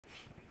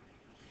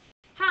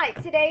Hi,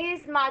 today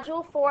is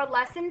Module 4,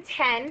 Lesson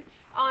 10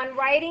 on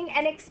writing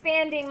and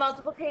expanding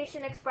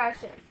multiplication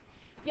expressions.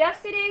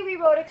 Yesterday we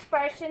wrote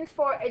expressions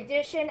for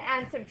addition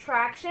and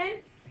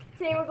subtraction.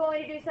 Today we're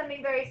going to do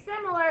something very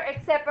similar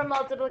except for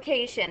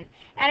multiplication.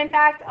 And in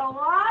fact, a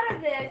lot of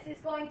this is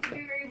going to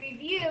be a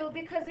review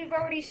because we've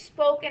already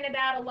spoken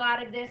about a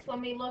lot of this when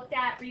we looked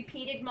at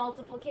repeated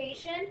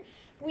multiplication.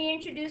 We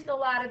introduced a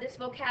lot of this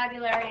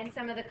vocabulary and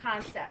some of the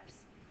concepts.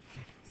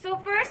 So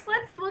first,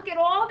 let's look at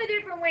all the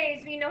different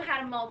ways we know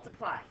how to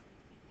multiply.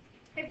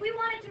 If we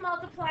wanted to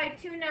multiply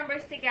two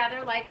numbers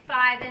together, like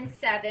 5 and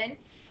 7,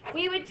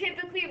 we would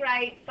typically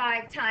write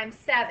 5 times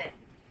 7,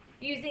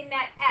 using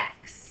that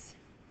x.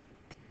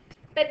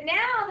 But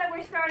now that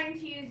we're starting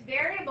to use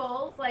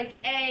variables like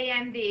a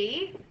and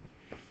b,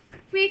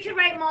 we could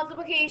write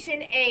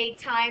multiplication a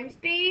times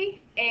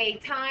b, a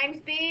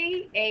times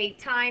b, a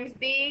times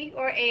b,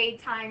 or a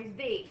times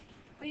b.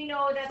 We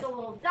know that the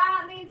little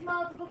dot means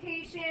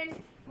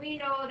multiplication. We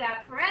know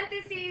that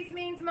parentheses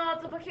means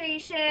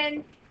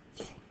multiplication.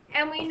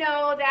 And we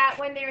know that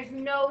when there's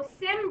no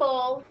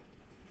symbol,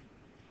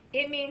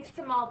 it means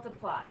to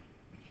multiply.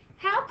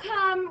 How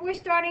come we're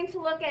starting to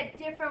look at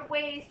different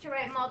ways to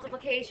write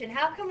multiplication?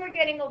 How come we're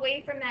getting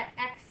away from that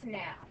x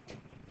now?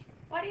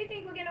 Why do you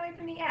think we're getting away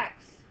from the x?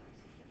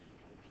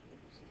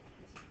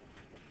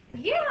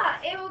 Yeah,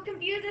 it will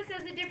confuse us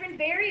as a different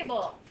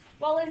variable.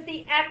 Well, is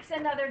the x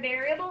another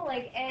variable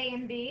like a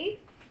and b?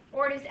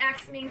 Or does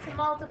x mean to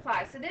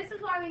multiply? So this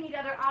is why we need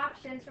other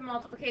options for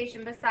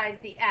multiplication besides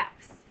the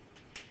x.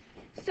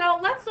 So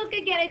let's look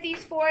again at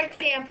these four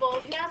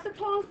examples. Now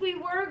suppose we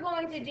were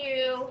going to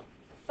do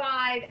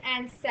 5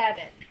 and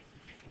 7.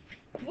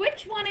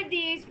 Which one of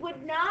these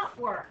would not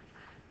work?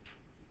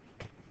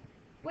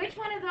 Which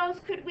one of those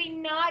could we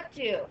not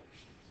do?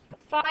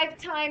 5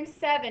 times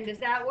 7, does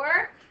that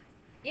work?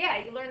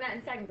 Yeah, you learned that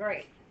in 2nd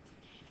grade.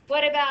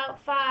 What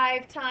about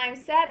 5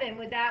 times 7?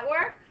 Would that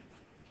work?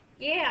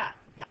 Yeah.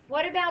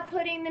 What about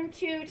putting them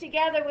two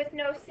together with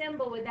no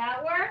symbol? Would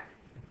that work?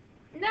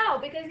 No,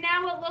 because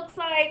now it looks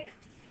like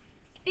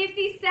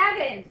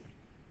 57.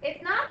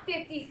 It's not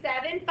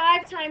 57.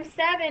 5 times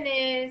 7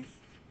 is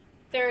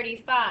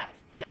 35.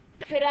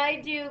 Could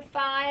I do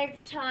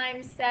 5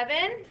 times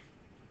 7?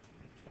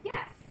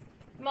 Yes.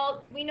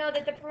 We know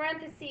that the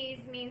parentheses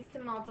means to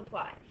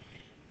multiply.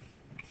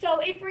 So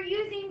if we're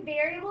using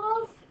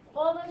variables,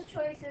 all those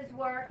choices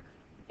work.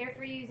 If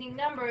we're using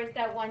numbers,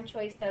 that one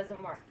choice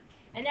doesn't work.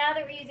 And now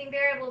that we're using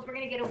variables, we're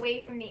going to get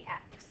away from the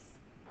x.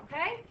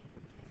 Okay?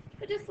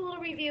 So just a little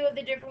review of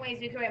the different ways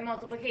we can write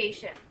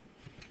multiplication.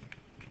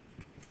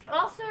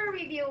 Also a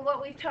review of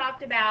what we've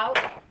talked about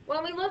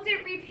when we looked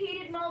at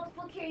repeated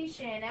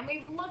multiplication, and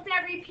we've looked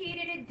at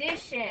repeated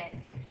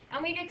addition,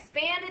 and we've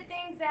expanded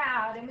things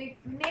out, and we've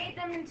made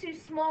them into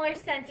smaller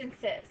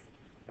sentences.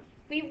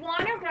 We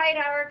want to write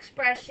our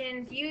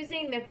expressions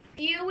using the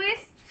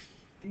fewest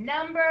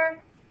number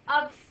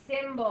of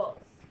symbols.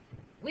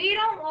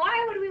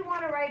 Why would we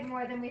want to write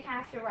more than we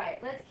have to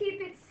write? Let's keep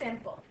it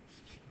simple.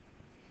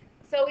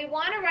 So we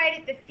want to write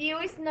it the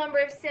fewest number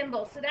of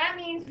symbols. So that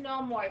means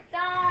no more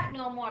dot,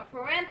 no more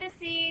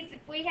parentheses.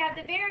 If we have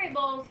the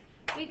variables,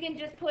 we can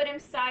just put them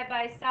side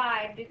by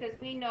side because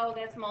we know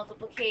that's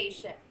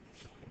multiplication.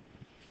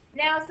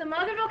 Now, some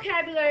other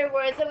vocabulary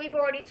words that we've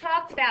already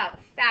talked about.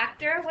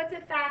 Factor. What's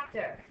a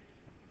factor?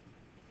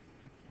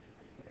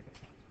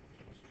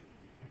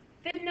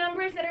 The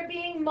numbers that are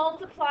being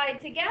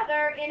multiplied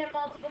together in a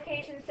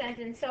multiplication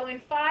sentence. So in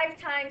 5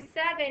 times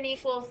 7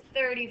 equals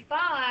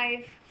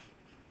 35,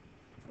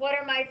 what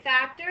are my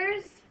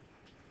factors?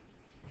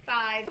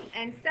 5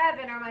 and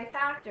 7 are my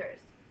factors.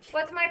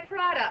 What's my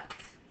product?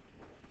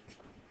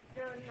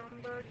 The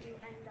number you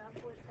end up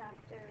with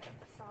after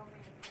solving.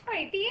 All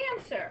right, the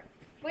answer,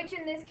 which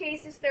in this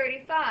case is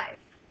 35.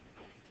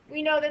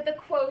 We know that the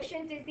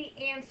quotient is the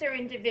answer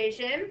in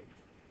division.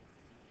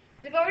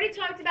 We've already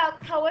talked about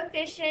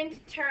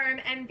coefficient, term,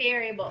 and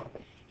variable.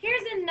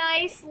 Here's a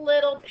nice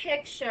little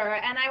picture,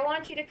 and I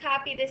want you to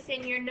copy this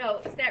in your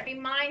notes that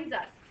reminds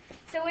us.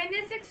 So in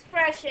this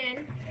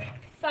expression,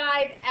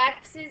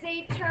 5x is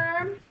a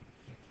term,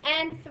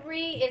 and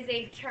 3 is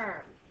a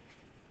term.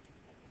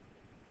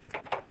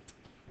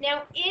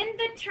 Now, in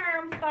the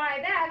term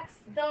 5x,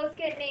 those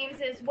get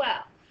names as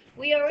well.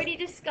 We already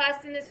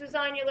discussed, and this was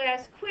on your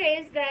last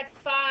quiz, that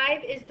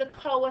 5 is the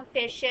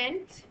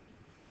coefficient,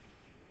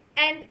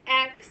 and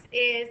x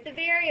is the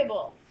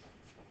variable.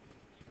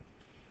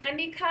 And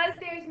because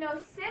there's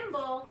no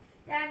symbol,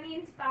 that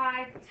means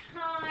 5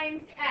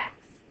 times x.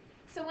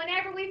 So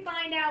whenever we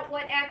find out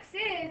what x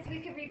is, we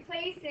can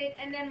replace it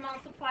and then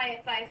multiply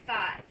it by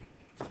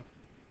 5.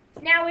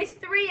 Now, is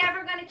 3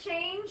 ever going to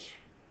change?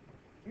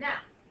 No.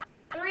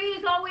 3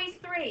 is always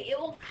 3. It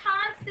will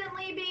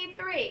constantly be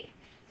 3.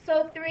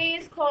 So 3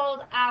 is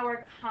called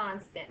our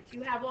constant.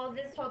 You have all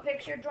this whole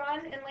picture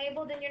drawn and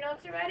labeled in your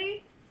notes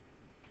already?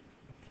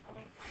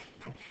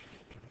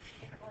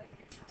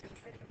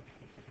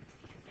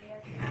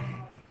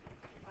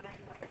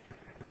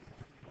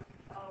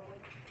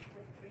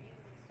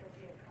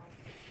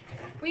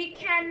 We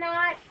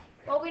cannot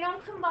Well, we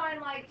don't combine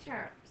like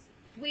terms.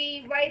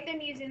 We write them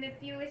using the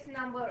fewest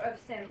number of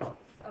symbols,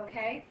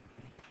 okay?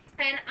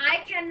 And I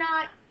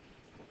cannot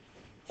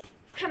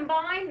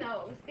combine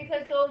those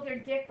because those are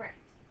different.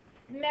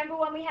 Remember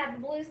when we had the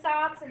blue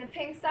socks and the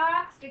pink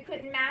socks? We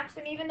couldn't match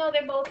them even though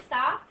they're both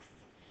socks.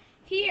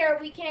 Here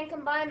we can't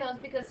combine those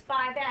because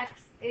 5x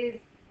is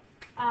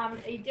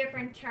a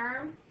different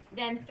term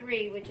than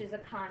 3, which is a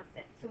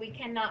constant. So we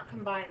cannot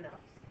combine those.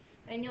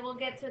 And we'll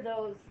get to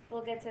those,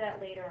 we'll get to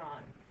that later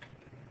on.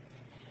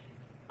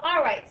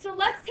 All right, so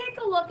let's take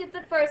a look at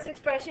the first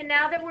expression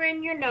now that we're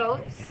in your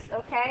notes,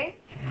 okay?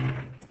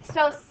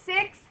 So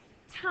 6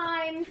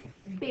 times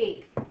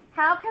b.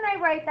 How can I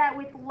write that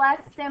with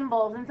less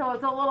symbols and so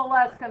it's a little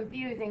less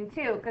confusing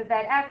too, because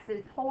that x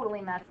is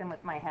totally messing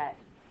with my head.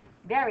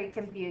 Very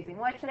confusing.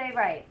 What should I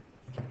write?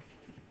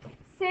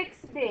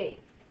 6b.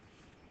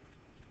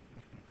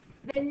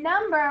 The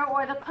number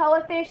or the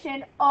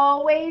coefficient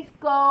always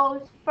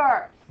goes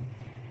first.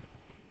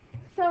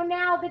 So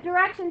now the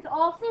directions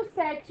also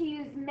said to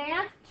use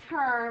math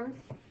terms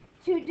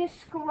to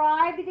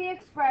describe the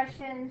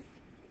expressions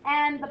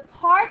and the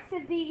parts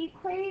of the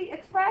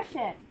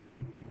expression.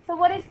 So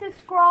what does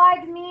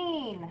describe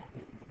mean?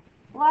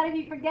 A lot of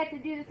you forget to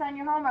do this on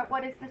your homework.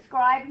 What does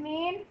describe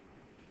mean?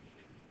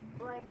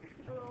 Like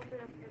a little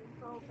bit of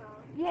info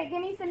about. Yeah,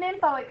 give me some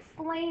info.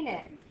 Explain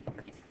it.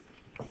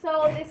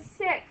 So the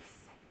 6.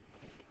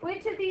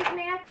 Which of these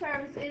math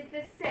terms is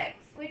the 6?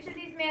 Which of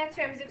these math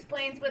terms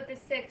explains what the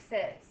 6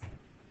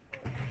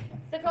 is?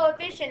 The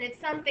coefficient.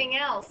 It's something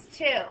else,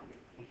 too.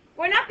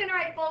 We're not going to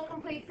write full,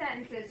 complete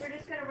sentences. We're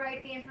just going to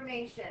write the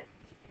information.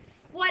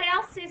 What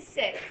else is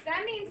 6?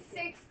 That means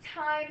 6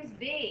 times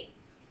b.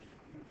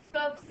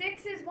 So if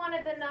 6 is one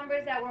of the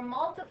numbers that we're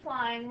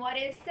multiplying, what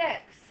is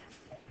 6?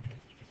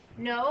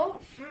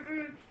 No?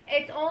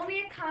 It's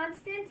only a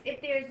constant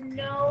if there's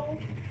no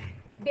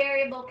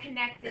variable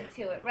connected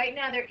to it. Right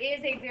now there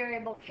is a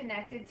variable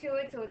connected to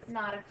it, so it's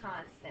not a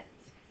constant.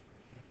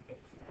 It's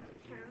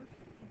a term.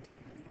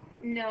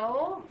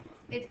 No,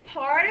 it's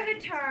part of a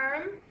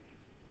term.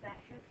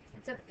 Factor.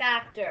 It's a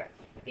factor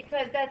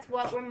because that's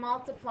what we're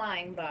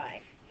multiplying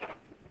by.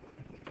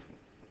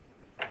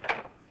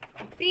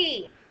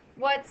 B.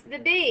 What's the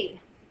B?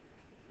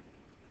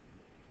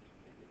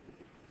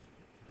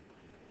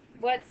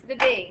 What's the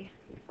B?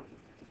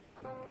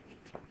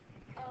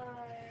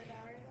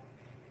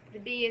 The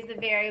B is the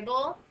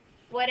variable.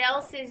 What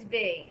else is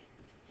B?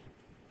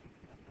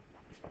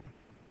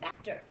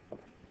 Factor.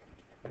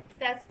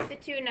 That's the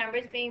two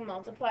numbers being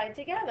multiplied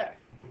together.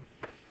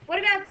 What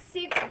about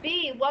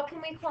 6b? What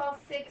can we call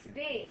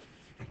 6b?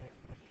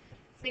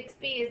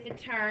 6b is the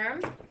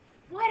term.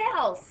 What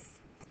else?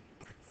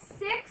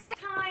 6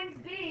 times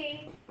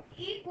b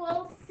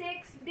equals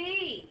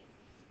 6b.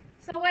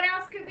 So what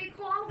else could we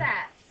call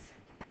that?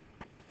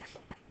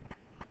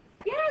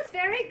 Yes,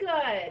 very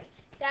good.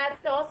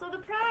 That's also the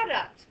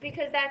product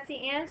because that's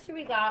the answer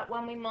we got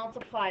when we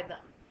multiplied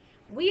them.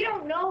 We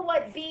don't know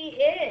what b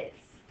is,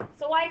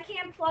 so I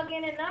can't plug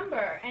in a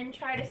number and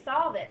try to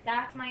solve it.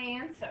 That's my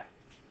answer.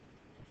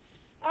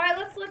 All right,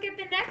 let's look at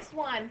the next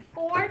one.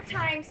 4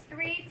 times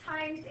 3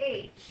 times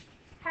h.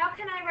 How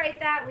can I write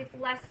that with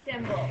less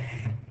symbols?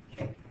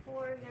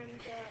 4 then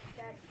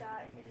that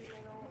dot in the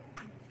middle.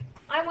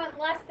 I want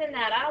less than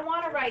that. I don't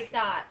want to write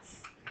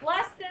dots.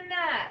 Less than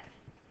that.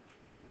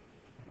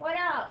 What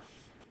else?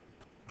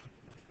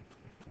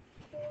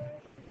 4.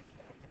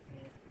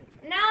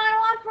 No, I don't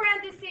want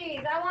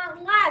parentheses. I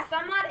want less.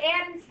 I'm not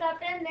adding stuff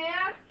in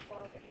there.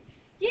 12.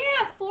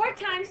 Yeah, 4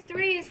 times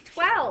 3 is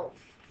 12.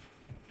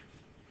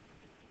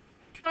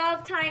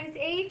 12 times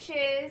h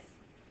is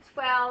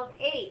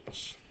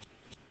 12h.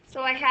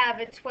 So I have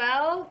a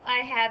 12, I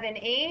have an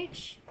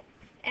h,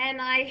 and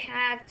I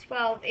have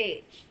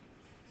 12h.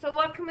 So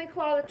what can we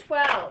call a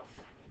 12?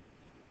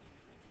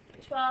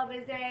 12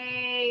 is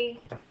a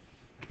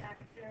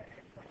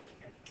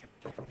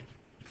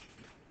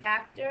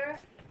factor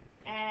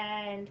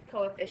and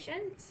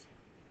coefficient.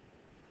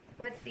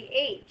 What's the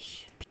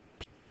h?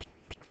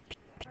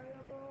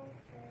 Variable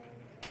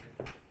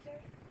and factor.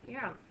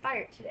 You're on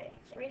fire today.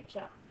 Great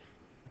job.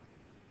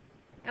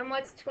 And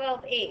what's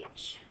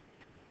 12h?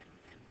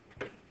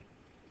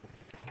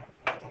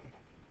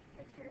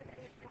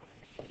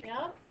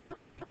 Yep.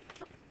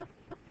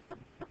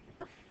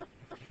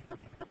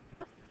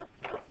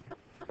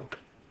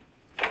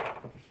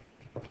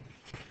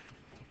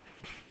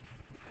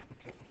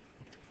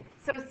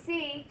 So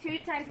C, 2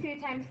 times 2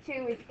 times 2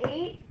 is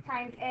 8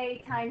 times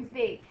A times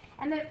B.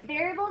 And the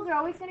variables are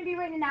always going to be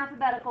written in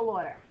alphabetical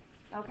order.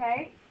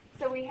 Okay?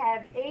 So we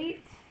have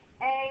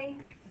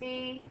 8A,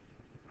 B,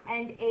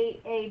 and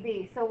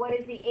 8AB. So what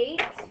is the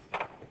 8?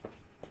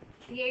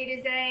 The 8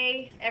 is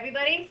a,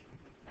 everybody?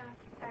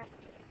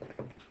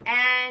 Factor.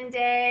 And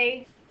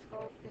a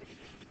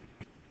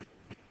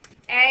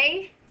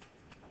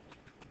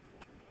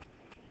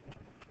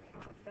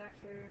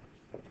Factor.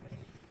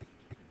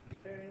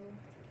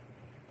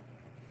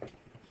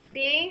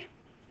 B,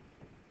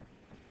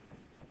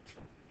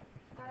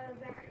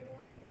 Variable.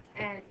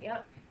 and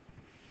yep.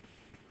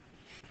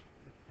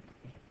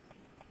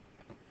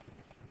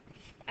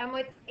 And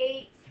what's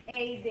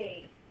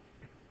 8AB?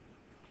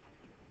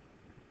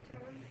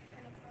 Term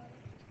and a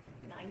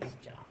product. Nice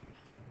job.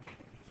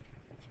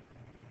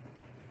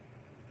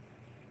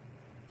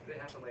 Do they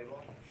have to label?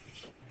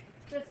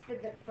 Just for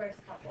the first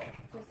couple.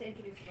 Just to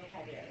introduce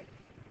vocabulary.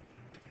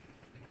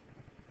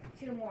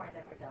 2 more,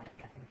 then we're done with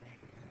that.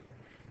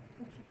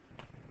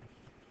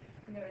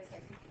 Notice I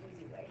took the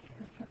easy way.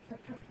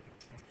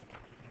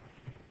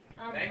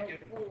 Thank you.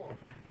 Fool.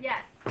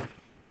 Yes.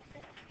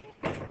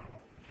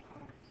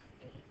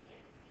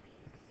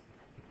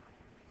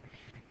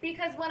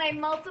 Because when I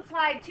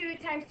multiplied 2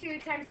 times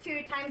 2 times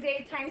 2 times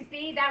A times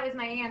B, that was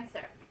my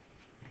answer.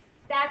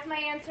 That's my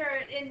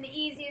answer in the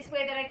easiest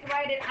way that I can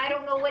write it. I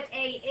don't know what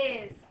A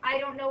is. I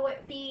don't know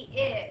what B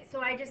is. So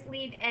I just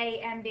leave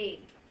A and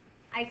B.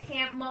 I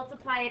can't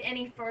multiply it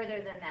any further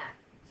than that.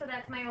 So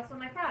that's also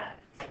my product.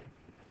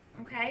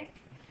 Okay?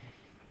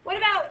 What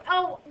about,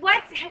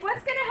 what's going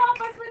to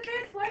help us with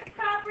this? What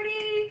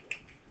property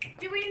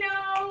do we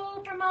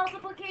know for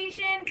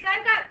multiplication? Because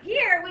I've got,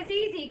 here it was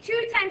easy.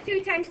 2 times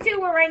 2 times 2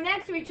 were right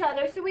next to each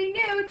other. So we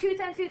knew 2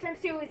 times 2 times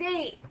 2 was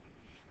 8.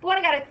 But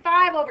I got a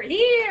 5 over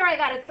here. I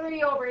got a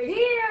 3 over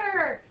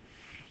here.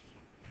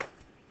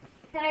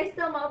 Can I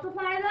still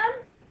multiply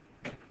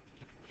them?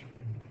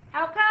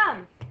 How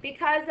come?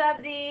 Because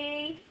of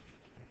the...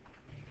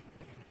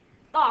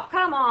 Oh,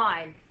 come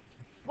on.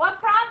 What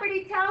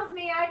property tells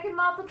me I can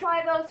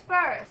multiply those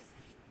first?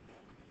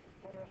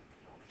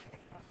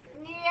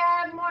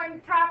 Yeah, more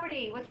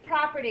property. What's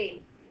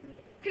property?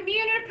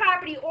 Commutative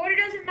property. Order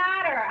doesn't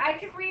matter. I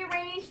can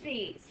rearrange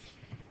these.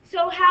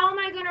 So how am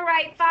I going to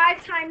write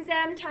 5 times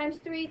m times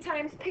 3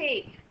 times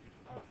p?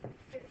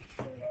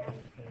 15 MP.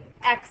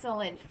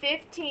 Excellent.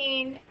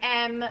 15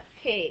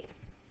 mp.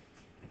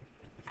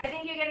 I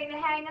think you're getting the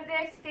hang of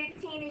this.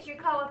 15 is your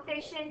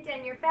coefficient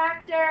and your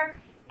factor.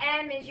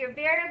 M is your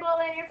variable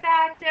and your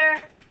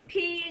factor.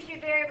 P is your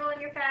variable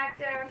and your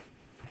factor.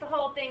 The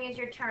whole thing is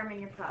your term and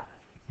your product.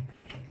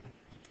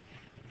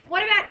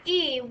 What about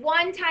E?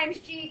 1 times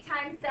G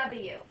times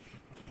W.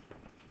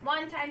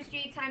 1 times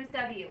G times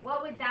W.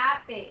 What would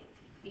that be?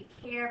 Be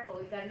careful.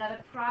 We've got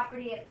another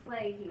property at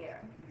play here.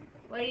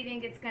 What do you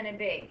think it's going to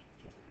be?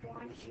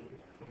 1G.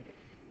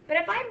 But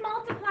if I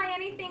multiply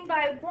anything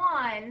by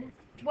 1,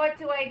 what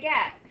do I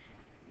get?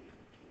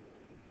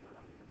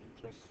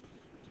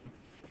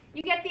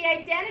 You get the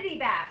identity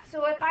back.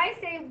 So if I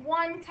say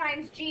 1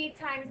 times G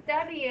times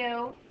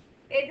W,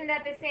 isn't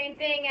that the same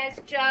thing as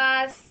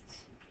just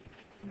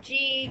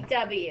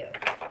GW?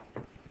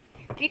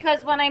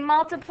 Because when I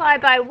multiply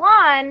by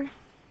 1,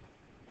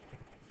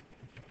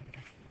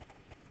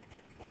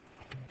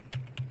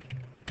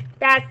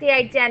 that's the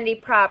identity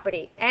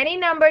property. Any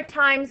number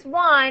times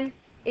 1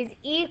 is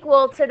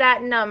equal to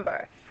that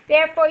number.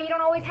 Therefore, you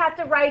don't always have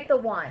to write the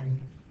 1.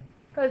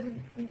 Because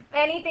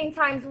anything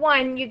times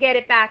 1, you get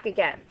it back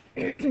again.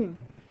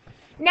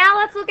 Now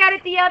let's look at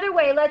it the other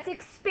way. Let's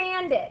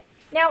expand it.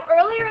 Now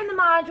earlier in the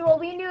module,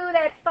 we knew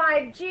that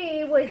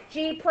 5G was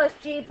G plus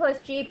G plus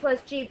G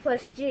plus G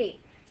plus G.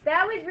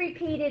 That was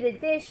repeated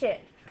addition.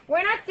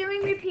 We're not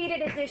doing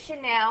repeated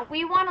addition now.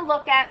 We want to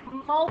look at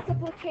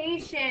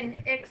multiplication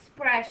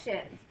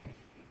expressions.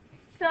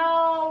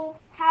 So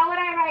how would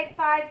I write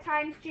 5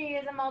 times G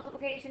as a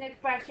multiplication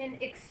expression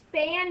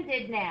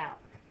expanded now?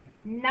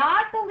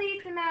 Not the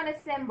least amount of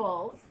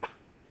symbols,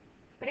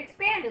 but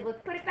expanded.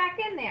 Let's put it back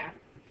in there.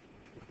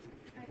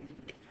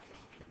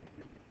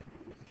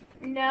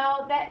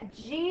 No, that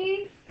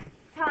G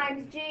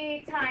times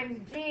G times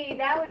G,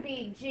 that would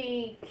be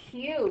G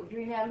cubed,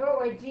 remember?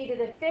 Or G to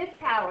the 5th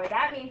power.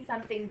 That means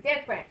something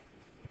different.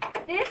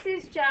 This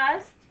is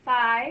just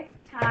 5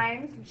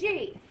 times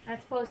G.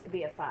 That's supposed to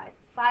be a 5.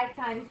 5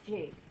 times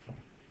G.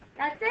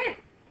 That's it.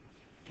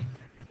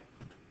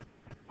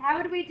 How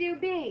would we do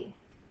B?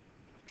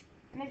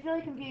 And it's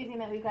really confusing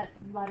that we've got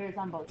letters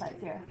on both sides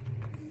here.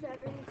 7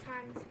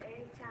 times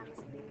A times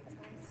B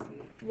times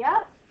C.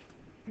 Yep.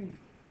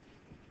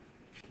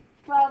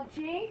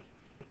 12G?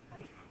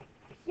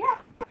 Yeah.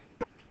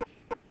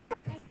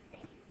 I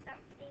say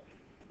something.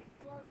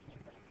 Well, you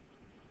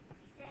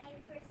say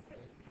for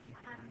C,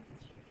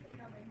 you could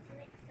go into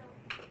it, so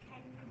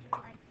can you do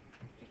like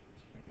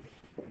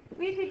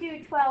We could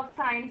do 12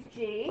 times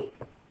G,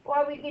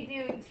 or we could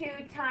do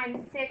 2 times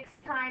 6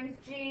 times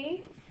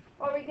G,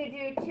 or we could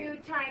do 2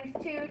 times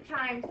 2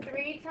 times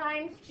 3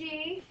 times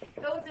G.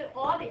 Those are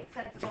all the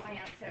acceptable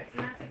answers,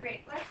 and that's a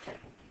great question.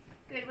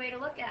 Good way to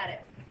look at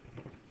it.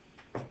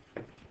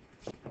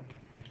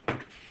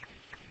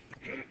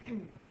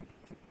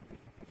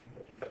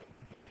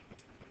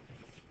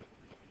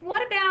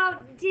 What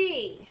about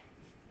D?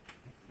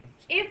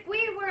 If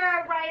we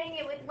were writing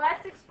it with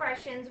less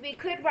expressions, we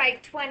could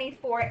write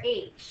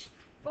 24H.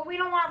 But we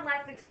don't want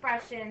less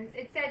expressions.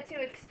 It said to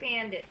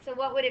expand it. So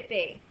what would it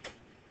be?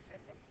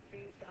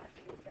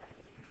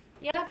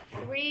 Yep,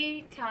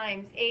 3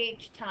 times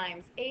H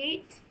times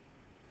 8.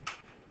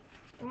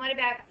 And what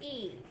about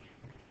E?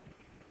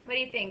 What do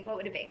you think? What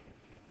would it be?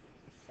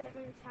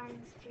 7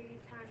 times G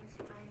times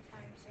 9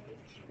 times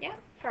H. Yeah,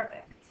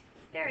 perfect.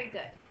 Very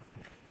good.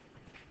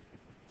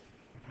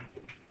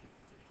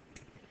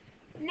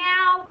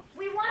 Now,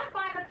 we want to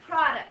find the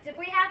product. If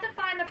we have to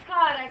find the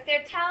product,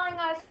 they're telling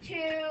us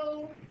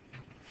to,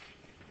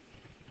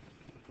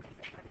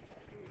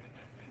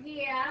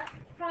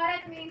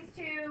 product means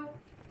to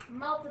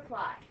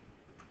multiply.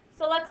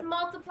 So let's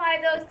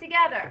multiply those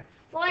together.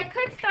 Well, I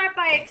could start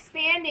by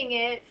expanding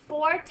it.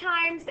 4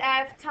 times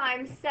f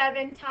times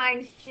 7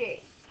 times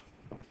g.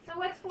 So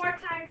what's 4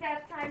 times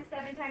f times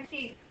 7 times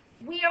g?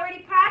 We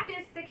already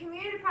practiced the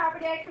commuted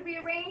property. I could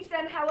rearrange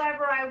them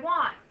however I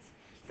want.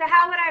 So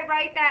how would I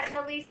write that in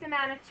the least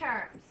amount of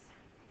terms?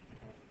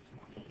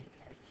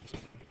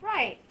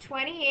 Right,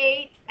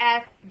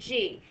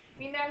 28fg.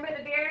 Remember,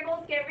 the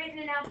variables get written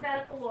in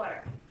alphabetical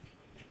order.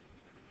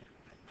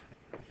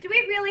 Do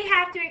we really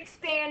have to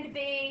expand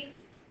b,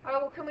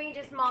 or can we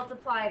just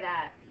multiply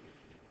that?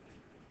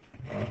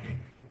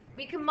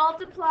 We can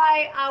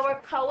multiply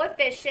our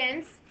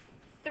coefficients.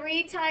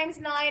 3 times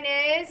 9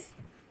 is,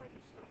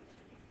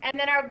 and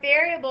then our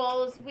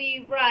variables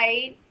we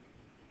write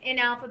in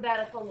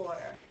alphabetical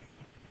order.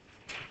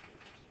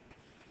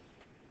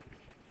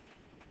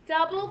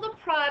 Double the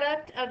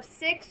product of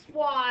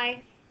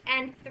 6y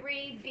and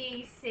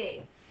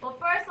 3bc. Well,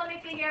 first let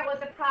me figure out what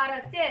the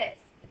product is.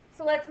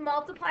 So let's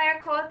multiply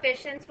our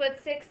coefficients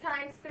with 6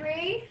 times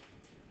 3,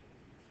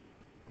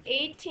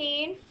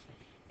 18,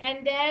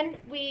 and then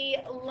we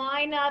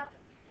line up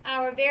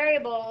our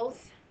variables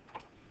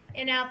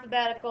in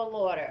alphabetical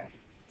order.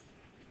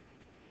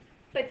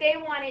 But they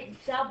want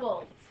it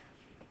doubled.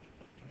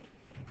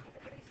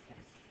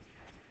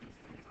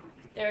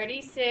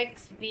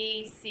 36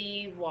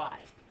 BCY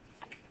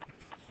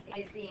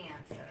is the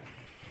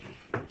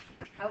answer.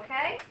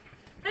 Okay?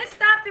 Let's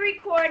stop the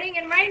recording,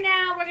 and right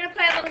now we're going to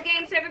play a little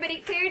game, so everybody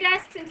clear your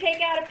desks and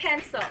take out a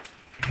pencil.